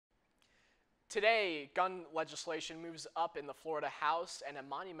Today, gun legislation moves up in the Florida House and a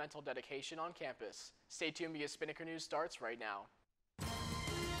monumental dedication on campus. Stay tuned because Spinnaker News starts right now.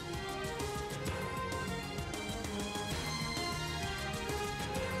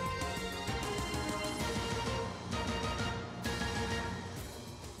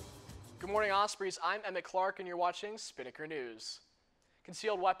 Good morning, Ospreys. I'm Emmett Clark, and you're watching Spinnaker News.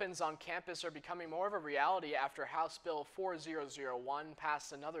 Concealed weapons on campus are becoming more of a reality after House Bill 4001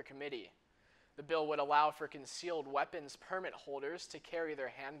 passed another committee. The bill would allow for concealed weapons permit holders to carry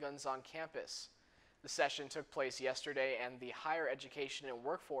their handguns on campus. The session took place yesterday, and the Higher Education and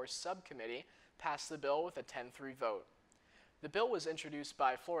Workforce Subcommittee passed the bill with a 10-3 vote. The bill was introduced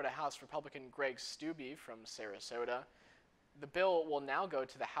by Florida House Republican Greg Stubbe from Sarasota. The bill will now go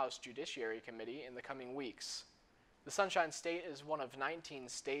to the House Judiciary Committee in the coming weeks. The Sunshine State is one of 19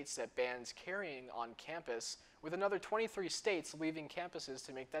 states that bans carrying on campus, with another 23 states leaving campuses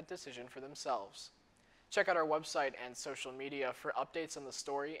to make that decision for themselves. Check out our website and social media for updates on the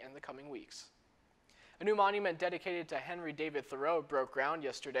story in the coming weeks. A new monument dedicated to Henry David Thoreau broke ground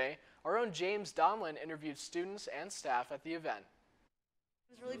yesterday. Our own James Donlin interviewed students and staff at the event.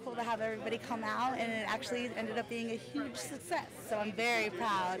 It was really cool to have everybody come out, and it actually ended up being a huge success. So I'm very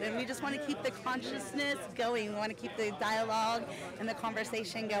proud, and we just want to keep the consciousness going. We want to keep the dialogue and the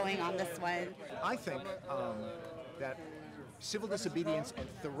conversation going on this one. I think that civil disobedience and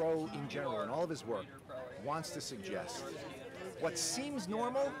Thoreau in general, and all of his work, wants to suggest what seems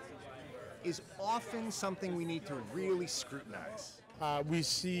normal is often something we need to really scrutinize. We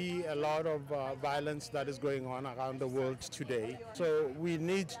see a lot of violence that is going on around the world today. So we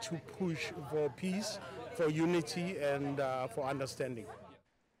need to push for peace, for unity, and for understanding.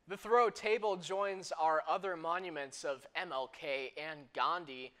 The Thoreau Table joins our other monuments of MLK and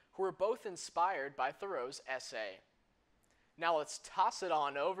Gandhi, who were both inspired by Thoreau's essay. Now let's toss it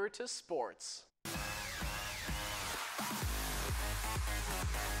on over to sports.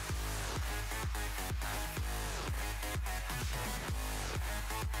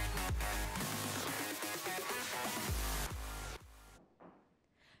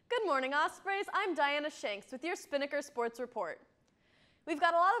 Good morning, Ospreys. I'm Diana Shanks with your Spinnaker Sports Report. We've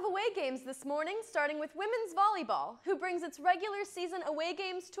got a lot of away games this morning, starting with women's volleyball, who brings its regular season away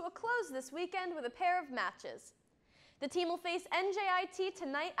games to a close this weekend with a pair of matches. The team will face NJIT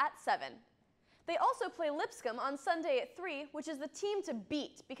tonight at 7. They also play Lipscomb on Sunday at 3, which is the team to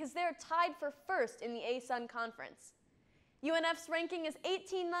beat because they're tied for first in the ASUN Conference. UNF's ranking is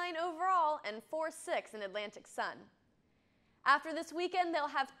 18-9 overall and 4-6 in Atlantic Sun. After this weekend, they'll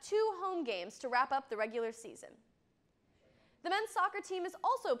have 2 home games to wrap up the regular season. The men's soccer team is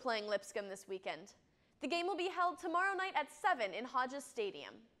also playing Lipscomb this weekend. The game will be held tomorrow night at 7 in Hodges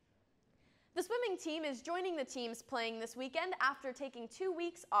Stadium. The swimming team is joining the teams playing this weekend after taking 2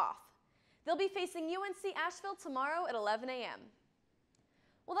 weeks off. They'll be facing UNC Asheville tomorrow at 11 a.m.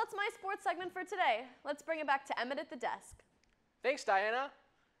 Well, that's my sports segment for today. Let's bring it back to Emmett at the desk. Thanks, Diana.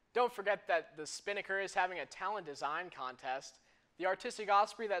 Don't forget that the Spinnaker is having a talent design contest. The artistic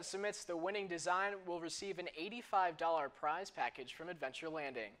Osprey that submits the winning design will receive an $85 prize package from Adventure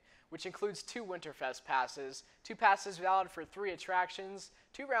Landing, which includes 2 Winterfest passes, 2 passes valid for 3 attractions,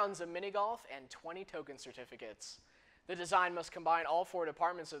 2 rounds of mini golf, and 20 token certificates. The design must combine all 4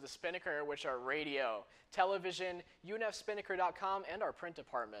 departments of the Spinnaker, which are radio, television, unfspinnaker.com, and our print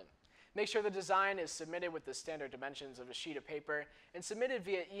department. Make sure the design is submitted with the standard dimensions of a sheet of paper and submitted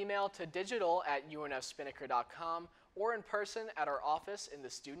via email to digital@unfspinnaker.com or in person at our office in the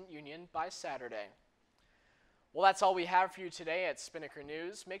Student Union by Saturday. Well, that's all we have for you today at Spinnaker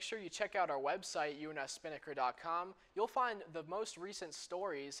News. Make sure you check out our website, unfspinnaker.com. You'll find the most recent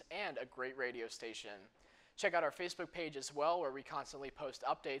stories and a great radio station. Check out our Facebook page as well, where we constantly post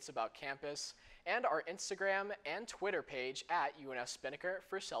updates about campus, and our Instagram and Twitter page at UNF Spinnaker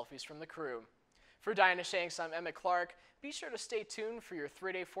for selfies from the crew. For Diana Shanks, I'm Emmett Clark. Be sure to stay tuned for your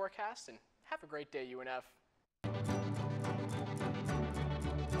 3-day forecast, and have a great day, UNF.